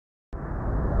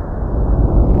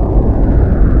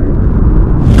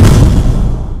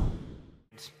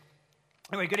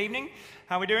Anyway, good evening.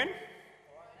 How are we doing?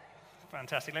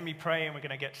 Fantastic. Let me pray and we're going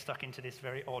to get stuck into this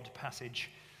very odd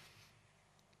passage.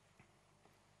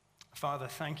 Father,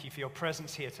 thank you for your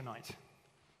presence here tonight.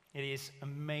 It is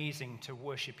amazing to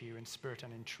worship you in spirit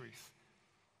and in truth.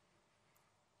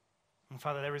 And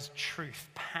Father, there is truth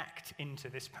packed into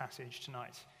this passage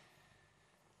tonight.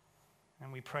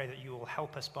 And we pray that you will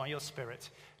help us by your Spirit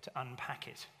to unpack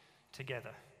it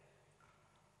together.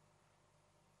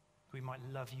 We might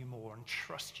love you more and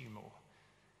trust you more.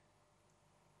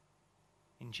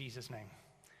 In Jesus' name,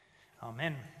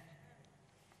 amen.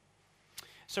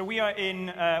 So we are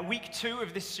in week 2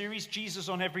 of this series, Jesus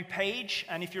on Every Page.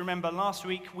 And if you remember last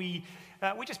week, we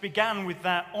just began with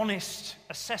that honest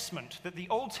assessment that the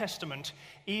Old Testament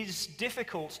is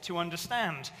difficult to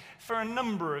understand for a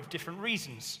number of different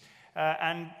reasons.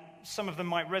 And some of them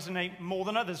might resonate more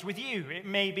than others with you. It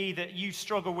may be that you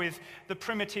struggle with the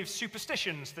primitive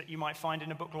superstitions that you might find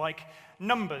in a book like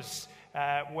Numbers,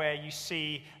 where you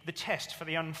see the test for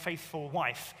the unfaithful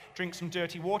wife. Drink some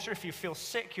dirty water. If you feel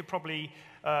sick, you're probably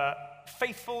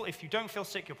faithful. If you don't feel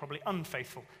sick, you're probably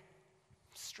unfaithful.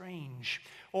 Strange.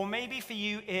 Or maybe for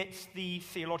you, it's the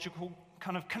theological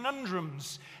kind of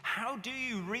conundrums. How do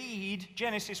you read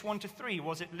Genesis 1 to 3?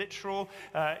 Was it literal?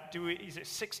 Is it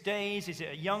 6 days? Is it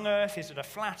a young earth? Is it a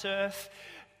flat earth?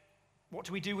 What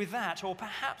do we do with that? Or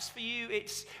perhaps for you,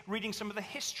 it's reading some of the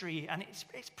history, and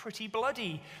it's pretty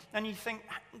bloody. And you think,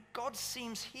 God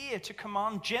seems here to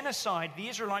command genocide. The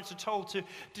Israelites are told to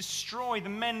destroy the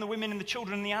men, the women, and the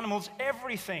children, and the animals,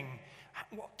 everything.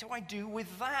 What do I do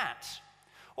with that?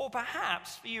 Or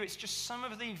perhaps for you, it's just some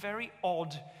of the very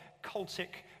odd cultic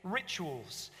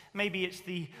rituals. Maybe it's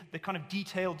the kind of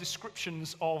detailed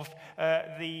descriptions of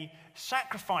the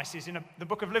sacrifices in the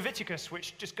book of Leviticus,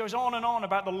 which just goes on and on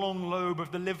about the long lobe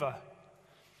of the liver.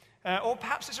 Or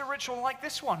perhaps it's a ritual like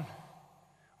this one,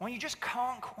 where you just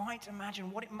can't quite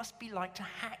imagine what it must be like to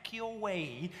hack your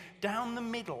way down the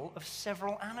middle of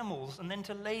several animals and then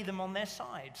to lay them on their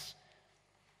sides.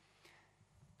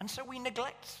 And so we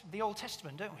neglect the Old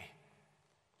Testament, don't we?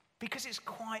 Because it's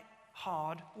quite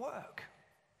hard work.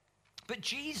 But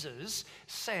Jesus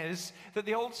says that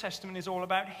the Old Testament is all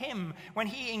about him. When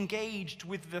he engaged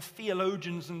with the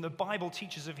theologians and the Bible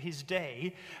teachers of his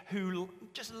day, who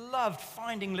just loved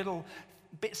finding little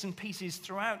bits and pieces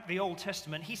throughout the Old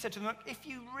Testament, he said to them, if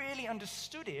you really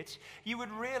understood it, you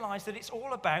would realize that it's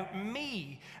all about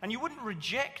me. And you wouldn't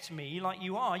reject me like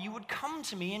you are, you would come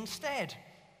to me instead.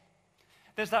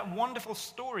 There's that wonderful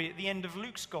story at the end of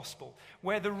Luke's gospel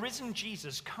where the risen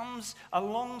Jesus comes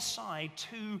alongside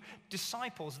 2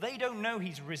 disciples. They don't know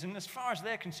he's risen. As far as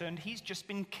they're concerned, he's just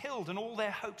been killed and all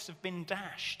their hopes have been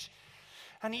dashed.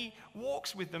 And he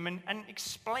walks with them and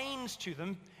explains to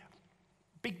them,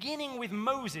 beginning with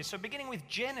Moses, so beginning with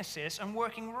Genesis and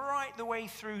working right the way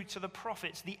through to the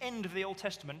prophets, the end of the Old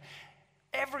Testament,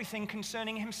 everything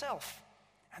concerning himself.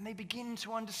 And they begin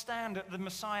to understand that the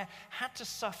Messiah had to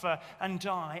suffer and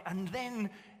die and then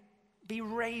be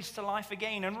raised to life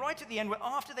again. And right at the end,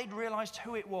 after they'd realized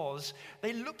who it was,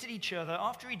 they looked at each other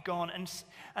after he'd gone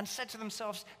and said to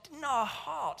themselves, didn't our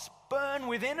hearts burn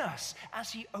within us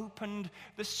as he opened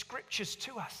the scriptures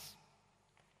to us?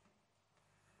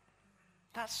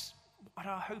 That's what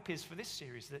our hope is for this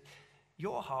series, that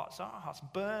your hearts, our hearts,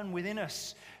 burn within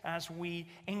us as we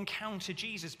encounter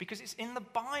Jesus, because it's in the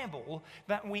Bible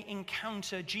that we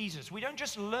encounter Jesus. We don't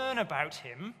just learn about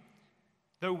him,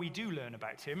 though we do learn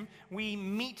about him. We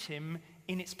meet him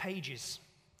in its pages.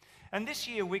 And this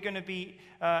year we're going to be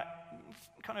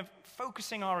kind of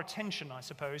focusing our attention, I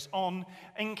suppose, on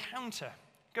encounter,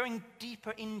 going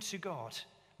deeper into God,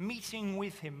 meeting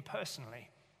with him personally.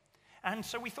 And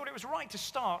so we thought it was right to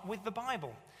start with the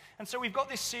Bible. And so we've got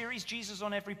this series, Jesus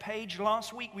on Every Page.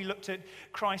 Last week we looked at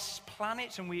Christ's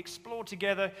planet and we explored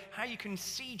together how you can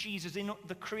see Jesus in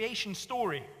the creation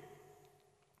story.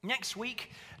 Next week,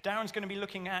 Darren's going to be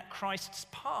looking at Christ's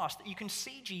past, that you can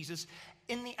see Jesus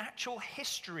in the actual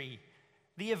history,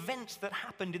 the events that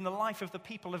happened in the life of the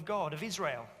people of God, of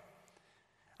Israel.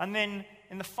 And then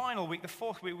in the final week, the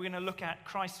 4th week, we're going to look at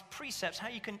Christ's precepts, how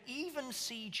you can even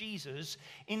see Jesus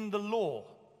in the law,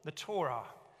 the Torah,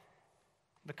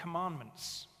 the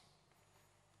commandments.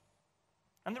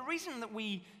 And the reason that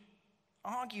we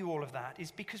argue all of that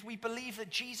is because we believe that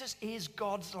Jesus is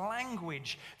God's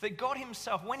language, that God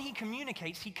himself, when he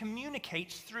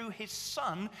communicates through his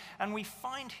Son, and we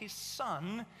find his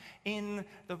Son in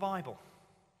the Bible.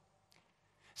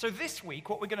 So this week,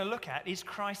 what we're going to look at is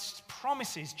Christ's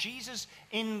promises, Jesus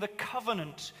in the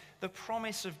covenant, the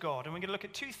promise of God. And we're going to look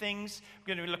at 2 things.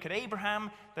 We're going to look at Abraham,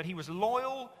 that he was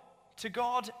loyal to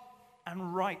God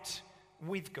and right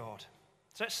with God.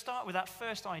 So let's start with that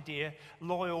first idea,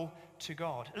 loyal to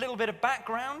God. A little bit of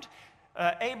background.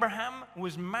 Abraham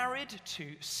was married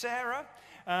to Sarah.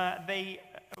 They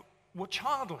were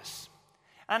childless.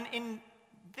 And in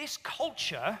this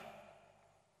culture,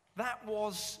 that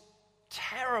was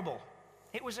terrible.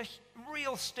 It was a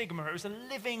real stigma. It was a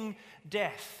living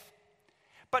death.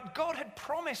 But God had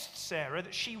promised Sarah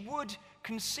that she would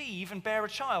conceive and bear a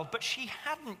child, but she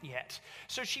hadn't yet.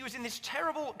 So she was in this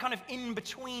terrible kind of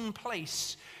in-between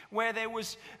place where there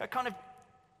was a kind of,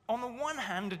 on the one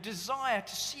hand, a desire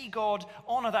to see God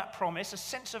honor that promise, a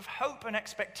sense of hope and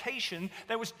expectation.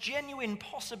 There was genuine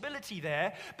possibility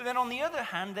there. But then on the other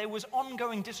hand, there was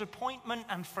ongoing disappointment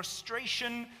and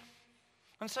frustration.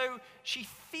 And so she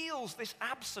feels this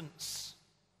absence.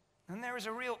 And there is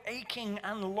a real aching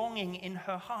and longing in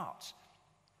her heart.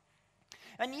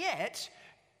 And yet,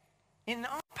 in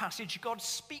our passage, God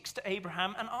speaks to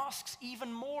Abraham and asks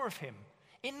even more of him.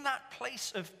 In that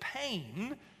place of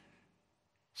pain,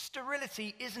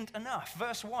 sterility isn't enough.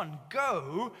 Verse 1,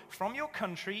 go from your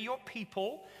country, your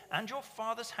people, and your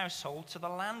father's household to the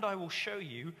land I will show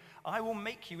you. I will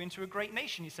make you into a great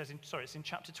nation, he says. It's in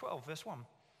chapter 12, verse 1.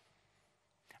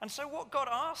 And so what God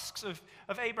asks of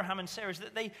Abraham and Sarah is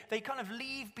that they kind of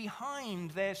leave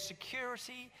behind their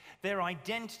security, their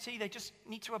identity. They just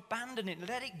need to abandon it,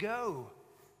 let it go.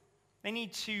 They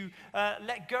need to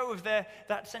let go of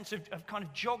that sense of kind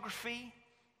of geography,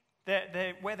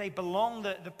 where they belong,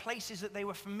 the places that they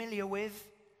were familiar with.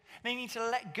 They need to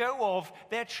let go of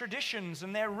their traditions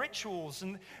and their rituals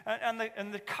and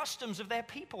the customs of their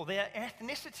people, their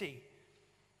ethnicity.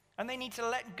 And they need to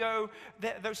let go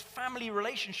those family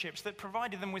relationships that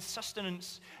provided them with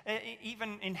sustenance,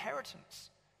 even inheritance.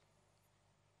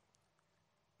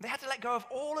 They had to let go of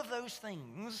all of those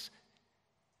things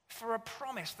for a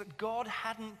promise that God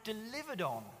hadn't delivered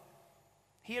on.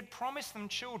 He had promised them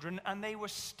children, and they were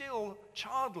still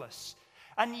childless.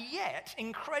 And yet,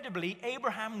 incredibly,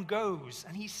 Abraham goes,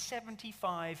 and he's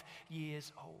 75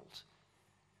 years old.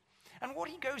 And what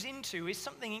he goes into is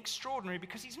something extraordinary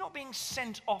because he's not being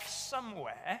sent off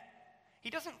somewhere. He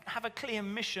doesn't have a clear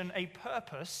mission, a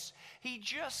purpose. He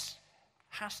just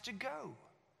has to go.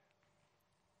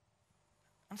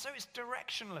 And so it's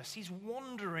directionless. He's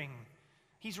wandering.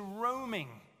 He's roaming.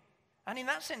 And in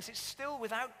that sense, it's still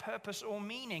without purpose or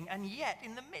meaning. And yet,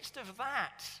 in the midst of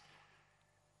that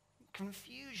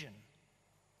confusion,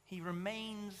 he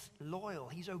remains loyal.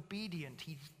 He's obedient.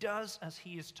 He does as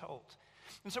he is told.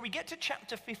 And so we get to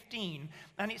chapter 15,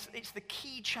 and it's the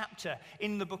key chapter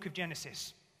in the book of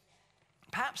Genesis.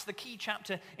 Perhaps the key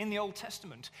chapter in the Old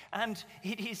Testament. And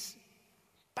it is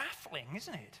baffling,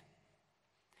 isn't it?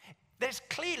 There's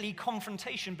clearly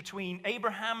confrontation between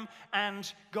Abraham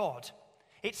and God.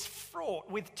 It's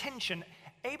fraught with tension.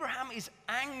 Abraham is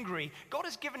angry. God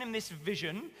has given him this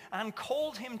vision and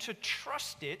called him to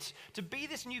trust it, to be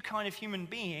this new kind of human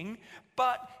being,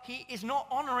 but he is not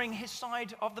honoring his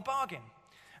side of the bargain.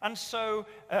 And so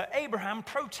Abraham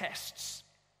protests,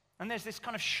 and there's this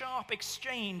kind of sharp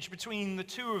exchange between the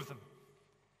two of them.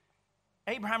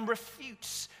 Abraham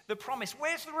refutes the promise.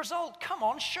 Where's the result? Come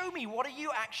on, show me. What are you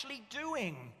actually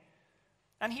doing?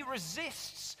 And he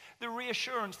resists the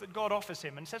reassurance that God offers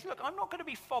him and says, look, I'm not going to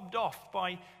be fobbed off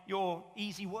by your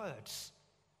easy words.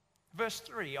 Verse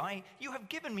 3, you have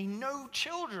given me no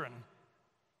children,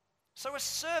 so a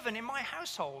servant in my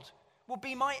household will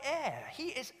be my heir. He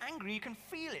is angry. You can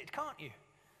feel it, can't you?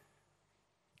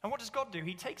 And what does God do?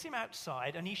 He takes him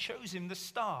outside and he shows him the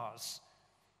stars.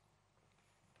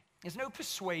 There's no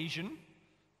persuasion.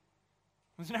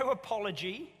 There's no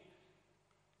apology.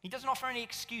 He doesn't offer any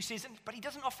excuses, but he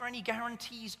doesn't offer any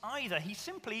guarantees either. He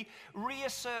simply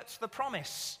reasserts the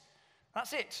promise.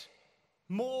 That's it.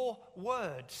 More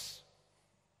words.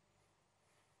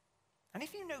 And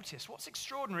if you notice, what's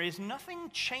extraordinary is nothing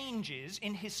changes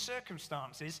in his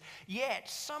circumstances, yet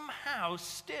somehow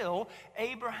still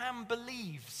Abraham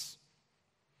believes.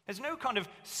 There's no kind of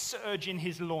surge in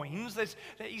his loins.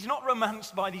 He's not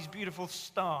romanced by these beautiful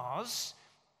stars.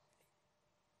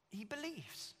 He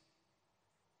believes.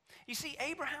 You see,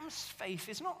 Abraham's faith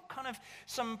is not kind of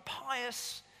some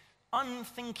pious,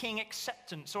 unthinking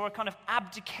acceptance or a kind of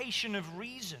abdication of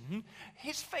reason.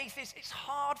 His faith it's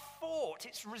hard fought.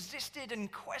 It's resisted and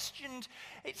questioned.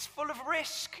 It's full of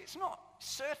risk. It's not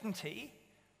certainty.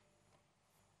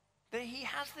 That he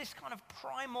has this kind of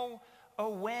primal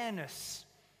awareness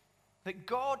that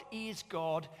God is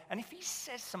God, and if he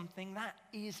says something, that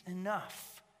is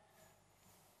enough.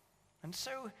 And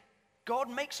so God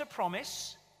makes a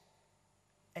promise.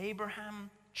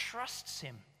 Abraham trusts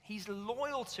him. He's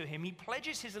loyal to him. He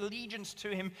pledges his allegiance to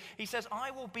him. He says, I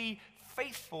will be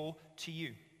faithful to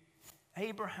you.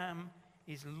 Abraham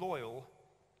is loyal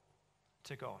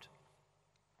to God.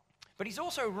 But he's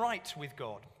also right with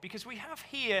God, because we have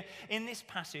here in this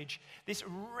passage this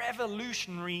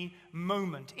revolutionary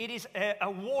moment. It is a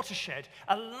watershed,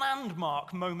 a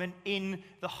landmark moment in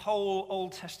the whole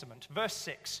Old Testament. Verse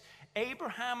 6,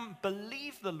 Abraham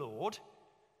believed the Lord,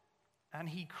 and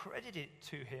he credited it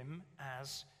to him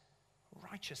as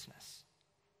righteousness.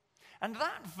 And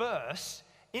that verse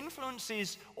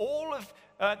influences all of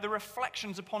the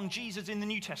reflections upon Jesus in the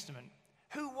New Testament.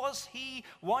 Who was he?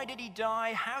 Why did he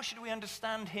die? How should we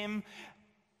understand him?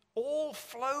 All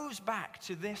flows back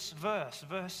to this verse,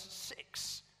 verse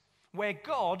 6, where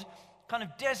God kind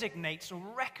of designates or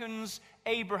reckons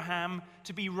Abraham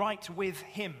to be right with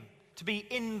him, to be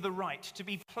in the right, to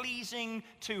be pleasing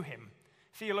to him.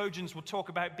 Theologians will talk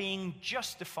about being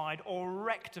justified or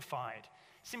rectified.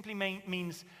 Simply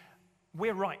means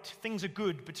we're right. Things are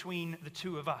good between the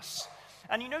two of us.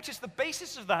 And you notice the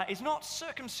basis of that is not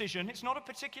circumcision. It's not a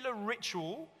particular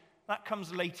ritual. That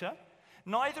comes later.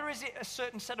 Neither is it a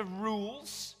certain set of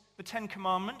rules, the Ten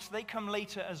Commandments. They come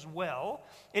later as well.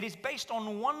 It is based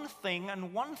on one thing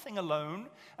and one thing alone,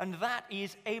 and that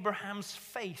is Abraham's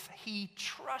faith. He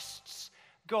trusts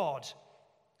God.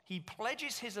 He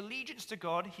pledges his allegiance to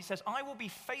God. He says, I will be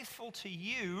faithful to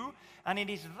you, and it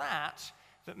is that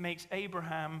makes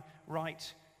Abraham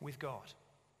right with God.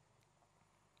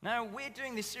 Now, we're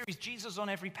doing this series, Jesus on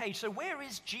Every Page. So where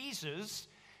is Jesus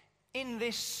in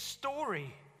this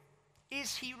story?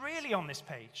 Is he really on this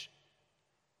page?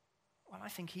 Well, I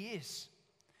think he is.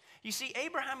 You see,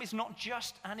 Abraham is not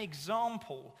just an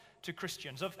example to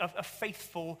Christians of a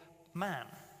faithful man.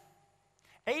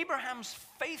 Abraham's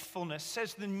faithfulness,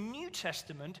 says the New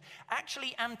Testament,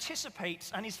 actually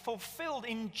anticipates and is fulfilled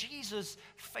in Jesus'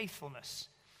 faithfulness.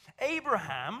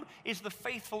 Abraham is the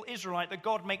faithful Israelite that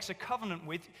God makes a covenant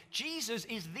with. Jesus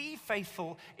is the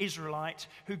faithful Israelite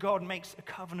who God makes a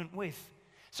covenant with.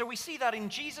 So we see that in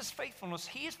Jesus' faithfulness,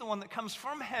 he is the one that comes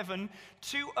from heaven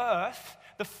to earth,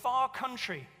 the far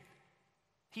country.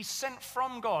 He's sent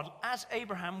from God as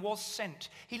Abraham was sent.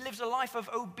 He lives a life of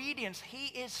obedience. He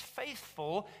is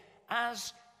faithful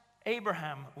as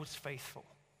Abraham was faithful.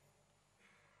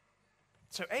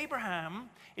 So Abraham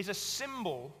is a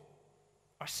symbol,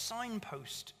 a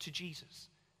signpost to Jesus.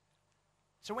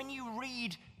 So when you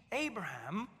read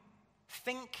Abraham,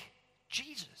 think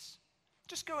Jesus.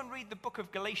 Just go and read the book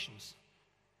of Galatians,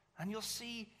 and you'll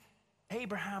see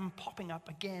Abraham popping up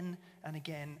again and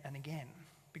again and again.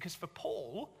 Because for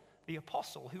Paul, the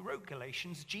apostle who wrote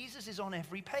Galatians, Jesus is on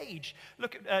every page.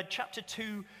 Look at chapter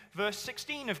 2, verse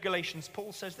 16 of Galatians.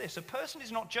 Paul says this, a person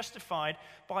is not justified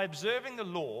by observing the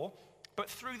law, but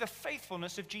through the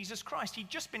faithfulness of Jesus Christ. He'd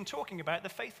just been talking about the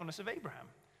faithfulness of Abraham.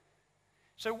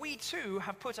 So we too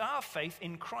have put our faith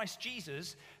in Christ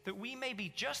Jesus, that we may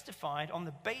be justified on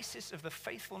the basis of the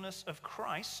faithfulness of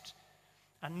Christ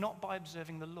and not by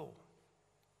observing the law.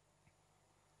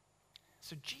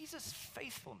 So Jesus'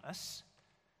 faithfulness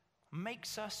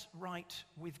makes us right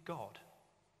with God.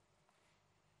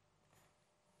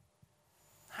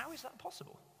 How is that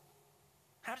possible?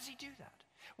 How does he do that?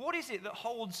 What is it that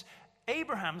holds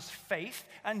Abraham's faith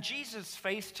and Jesus'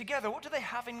 faith together? What do they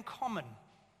have in common?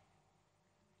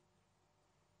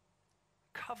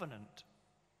 Covenant.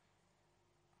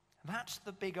 That's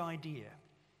the big idea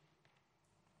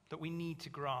that we need to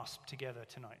grasp together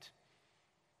tonight.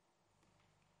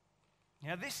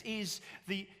 Now, this is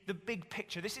the big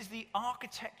picture. This is the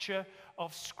architecture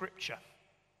of Scripture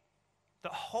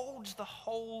that holds the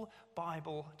whole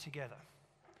Bible together.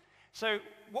 So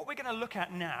what we're going to look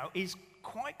at now is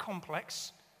quite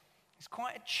complex. It's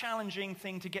quite a challenging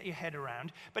thing to get your head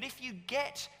around. But if you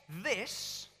get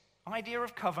this idea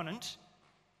of covenant,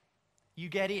 you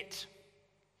get it.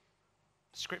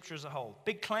 Scripture as a whole.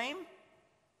 Big claim?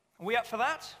 Are we up for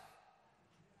that?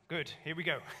 Good, here we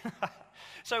go.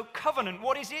 So covenant,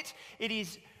 what is it? It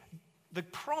is the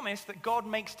promise that God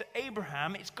makes to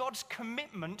Abraham. It's God's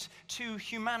commitment to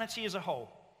humanity as a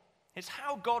whole. It's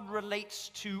how God relates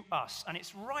to us. And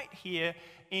it's right here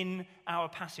in our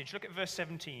passage. Look at verse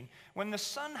 17. When the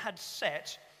sun had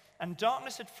set and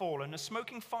darkness had fallen, a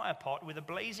smoking firepot with a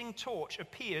blazing torch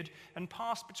appeared and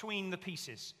passed between the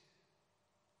pieces.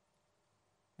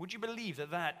 Would you believe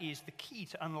that that is the key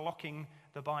to unlocking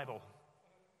the Bible?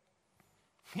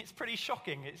 It's pretty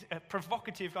shocking. It's a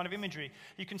provocative kind of imagery.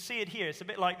 You can see it here. It's a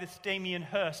bit like this Damien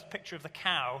Hirst picture of the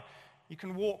cow. You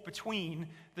can walk between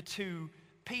the two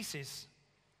pieces.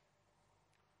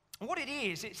 And what it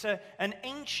is, it's an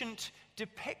ancient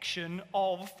depiction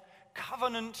of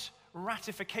covenant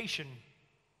ratification.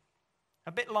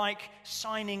 A bit like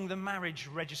signing the marriage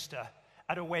register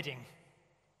at a wedding.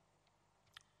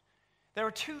 There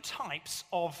are two types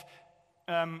of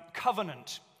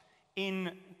covenant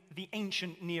in the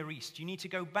ancient Near East. You need to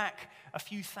go back a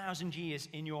few thousand years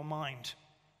in your mind.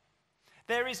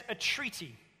 There is a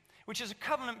treaty, which is a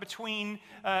covenant between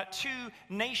two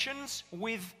nations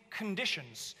with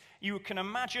conditions. You can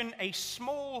imagine a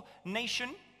small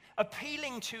nation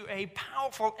appealing to a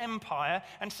powerful empire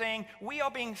and saying, we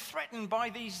are being threatened by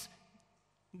these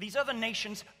other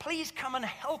nations, please come and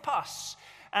help us.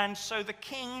 And so the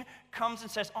king comes and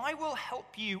says, I will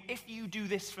help you if you do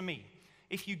this for me,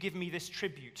 if you give me this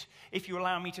tribute, if you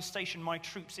allow me to station my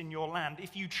troops in your land,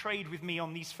 if you trade with me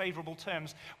on these favorable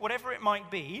terms, whatever it might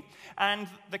be. And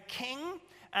the king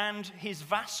and his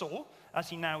vassal, as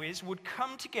he now is, would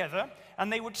come together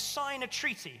and they would sign a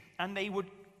treaty, and they would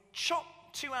chop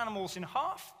two animals in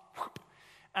half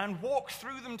and walk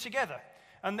through them together.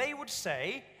 And they would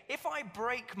say, if I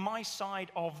break my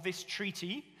side of this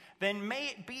treaty, then may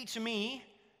it be to me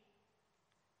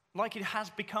like it has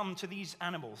become to these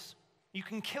animals. You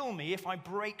can kill me if I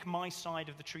break my side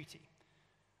of the treaty.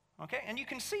 Okay, and you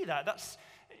can see that. That's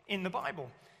in the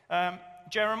Bible.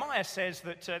 Jeremiah says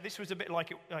that this was a bit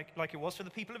like it was for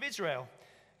the people of Israel.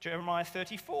 Jeremiah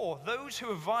 34, those who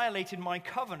have violated my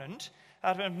covenant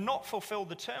and have not fulfilled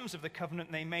the terms of the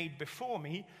covenant they made before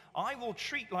me, I will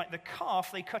treat like the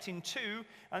calf they cut in two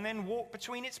and then walk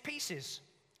between its pieces.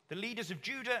 The leaders of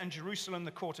Judah and Jerusalem,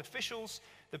 the court officials,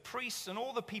 the priests, and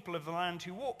all the people of the land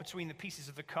who walk between the pieces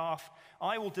of the calf,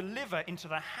 I will deliver into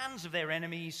the hands of their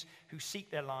enemies who seek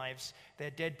their lives.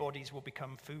 Their dead bodies will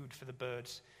become food for the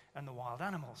birds and the wild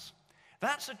animals.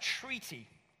 That's a treaty.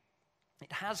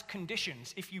 It has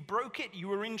conditions. If you broke it, you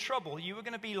were in trouble. You were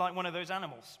going to be like one of those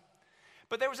animals.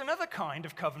 But there was another kind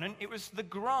of covenant. It was the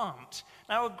grant.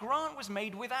 Now, a grant was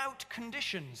made without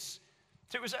conditions.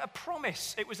 So it was a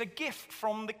promise. It was a gift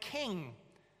from the king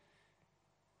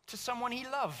to someone he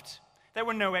loved. There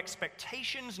were no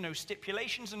expectations, no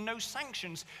stipulations, and no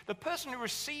sanctions. The person who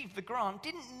received the grant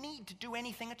didn't need to do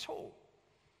anything at all.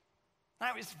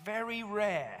 Now, it's very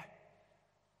rare.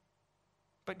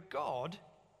 But God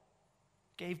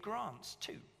gave grants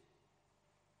too.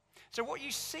 So what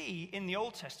you see in the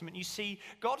Old Testament, you see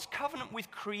God's covenant with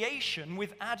creation,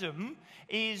 with Adam,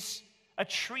 is a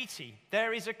treaty.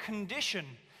 There is a condition,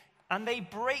 and they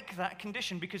break that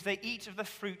condition because they eat of the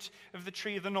fruit of the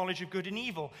tree of the knowledge of good and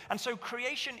evil. And so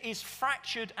creation is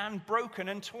fractured and broken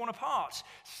and torn apart.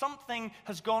 Something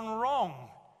has gone wrong.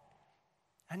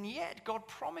 And yet God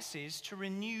promises to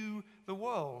renew the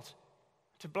world,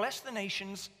 to bless the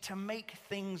nations, to make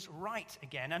things right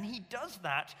again. And he does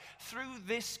that through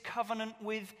this covenant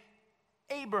with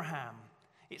Abraham.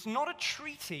 It's not a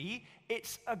treaty,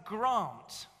 it's a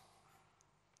grant.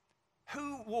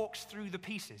 Who walks through the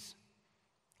pieces?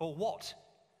 Or what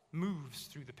moves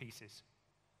through the pieces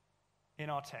in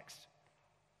our text?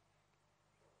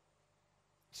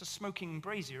 It's a smoking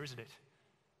brazier, isn't it?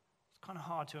 It's kind of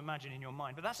hard to imagine in your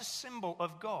mind, but that's a symbol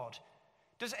of God.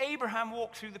 Does Abraham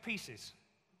walk through the pieces?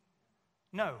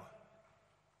 No,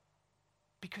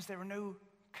 because there are no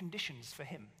conditions for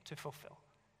him to fulfill.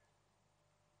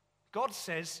 God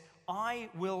says, I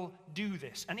will do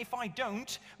this, and if I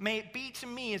don't, may it be to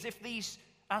me as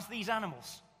these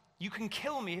animals. You can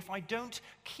kill me if I don't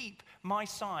keep my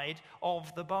side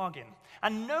of the bargain.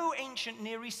 And no ancient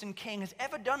Near Eastern king has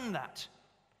ever done that.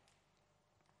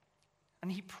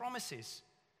 And he promises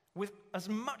with as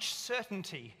much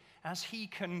certainty as he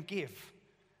can give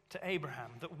to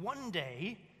Abraham that one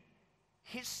day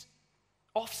his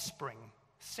offspring,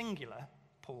 singular,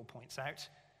 Paul points out,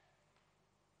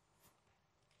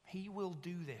 he will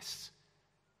do this.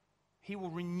 He will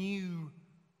renew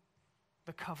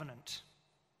the covenant.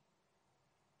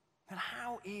 And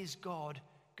how is God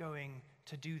going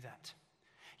to do that?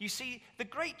 You see, the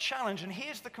great challenge, and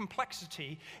here's the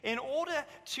complexity, in order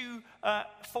to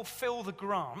fulfill the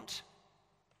grant,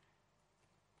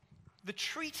 the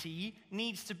treaty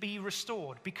needs to be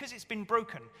restored because it's been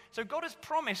broken. So God has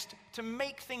promised to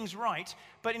make things right,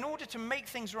 but in order to make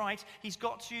things right, he's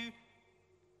got to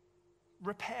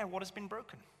repair what has been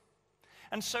broken.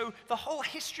 And so the whole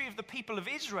history of the people of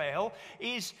Israel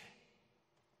is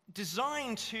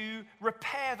designed to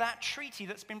repair that treaty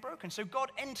that's been broken. So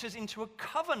God enters into a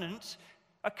covenant,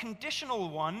 a conditional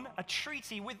one, a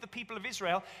treaty with the people of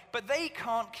Israel, but they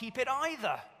can't keep it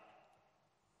either.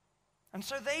 And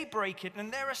so they break it,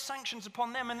 and there are sanctions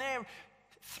upon them, and they're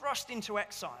thrust into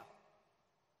exile.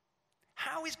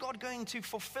 How is God going to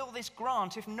fulfill this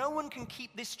grant if no one can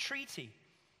keep this treaty?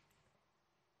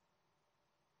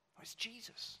 Oh, it's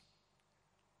Jesus.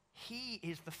 He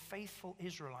is the faithful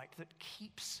Israelite that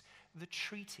keeps the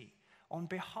treaty on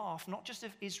behalf, not just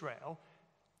of Israel,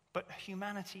 but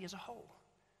humanity as a whole.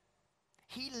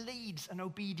 He leads an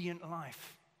obedient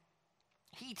life.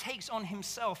 He takes on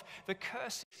himself the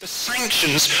curse, the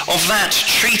sanctions of that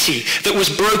treaty that was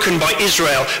broken by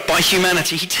Israel, by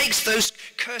humanity. He takes those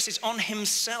curses on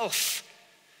himself.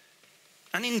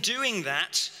 And in doing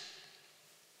that,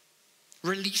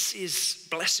 releases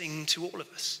blessing to all of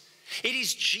us. It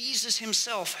is Jesus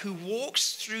himself who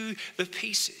walks through the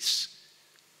pieces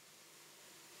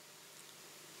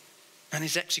and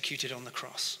is executed on the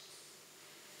cross.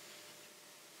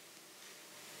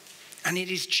 And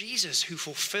it is Jesus who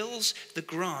fulfills the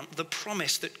grant, the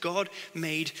promise that God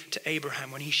made to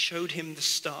Abraham when he showed him the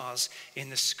stars in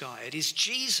the sky. It is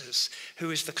Jesus who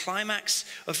is the climax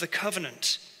of the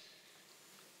covenant.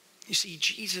 You see,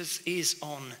 Jesus is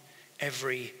on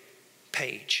every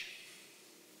page.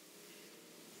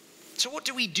 So what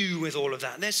do we do with all of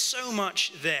that? There's so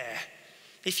much there.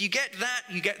 If you get that,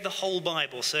 you get the whole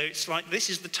Bible. So it's like, this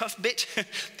is the tough bit,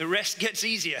 the rest gets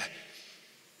easier.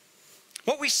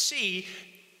 What we see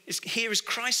here is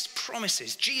Christ's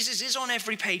promises. Jesus is on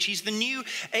every page. He's the new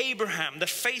Abraham, the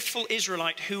faithful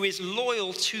Israelite who is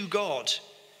loyal to God.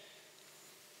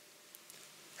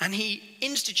 And he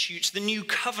institutes the new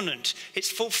covenant.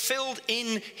 It's fulfilled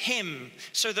in him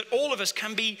so that all of us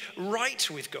can be right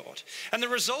with God. And the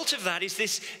result of that is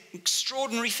this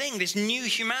extraordinary thing, this new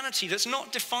humanity that's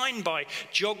not defined by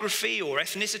geography or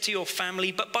ethnicity or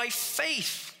family, but by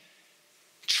faith,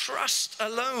 trust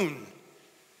alone.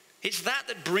 It's that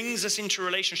brings us into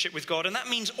relationship with God, and that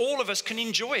means all of us can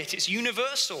enjoy it. It's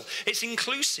universal. It's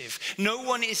inclusive. No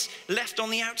one is left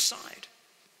on the outside.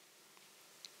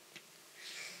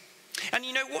 And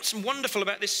you know what's wonderful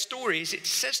about this story is it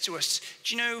says to us,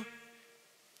 do you know,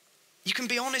 you can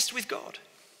be honest with God.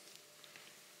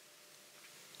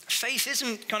 Faith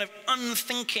isn't kind of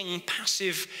unthinking,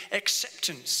 passive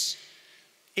acceptance.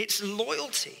 It's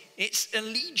loyalty. It's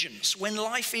allegiance when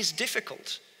life is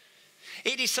difficult.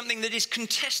 It is something that is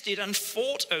contested and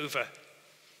fought over.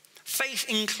 Faith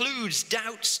includes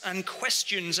doubts and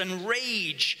questions and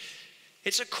rage.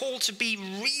 It's a call to be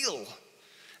real.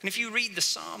 And if you read the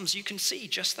Psalms, you can see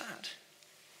just that.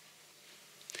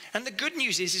 And the good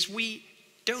news is we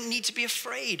don't need to be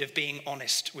afraid of being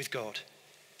honest with God.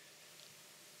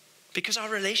 Because our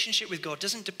relationship with God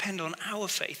doesn't depend on our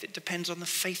faith. It depends on the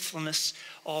faithfulness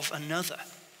of another.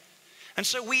 And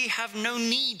so we have no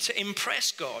need to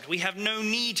impress God. We have no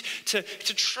need to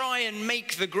try and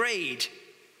make the grade.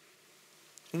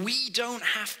 We don't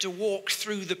have to walk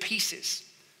through the pieces.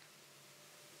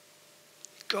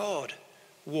 God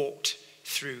walked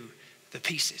through the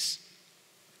pieces.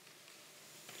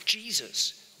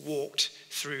 Jesus walked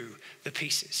through the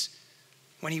pieces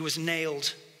when he was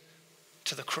nailed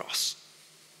to the cross.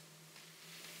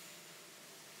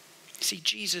 See,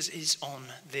 Jesus is on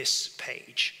this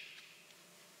page.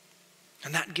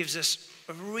 And that gives us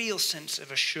a real sense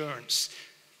of assurance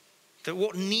that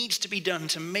what needs to be done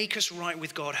to make us right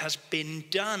with God has been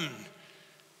done.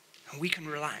 And we can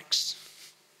relax.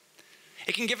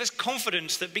 It can give us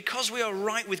confidence that because we are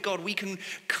right with God, we can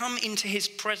come into his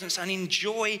presence and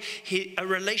enjoy a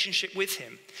relationship with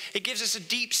him. It gives us a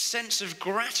deep sense of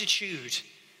gratitude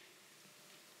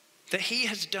that he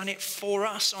has done it for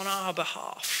us on our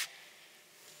behalf.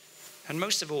 And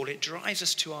most of all, it drives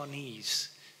us to our knees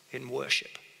in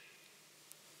worship.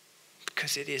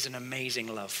 Because it is an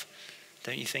amazing love,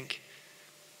 don't you think?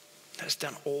 That has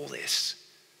done all this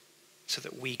so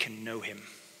that we can know him.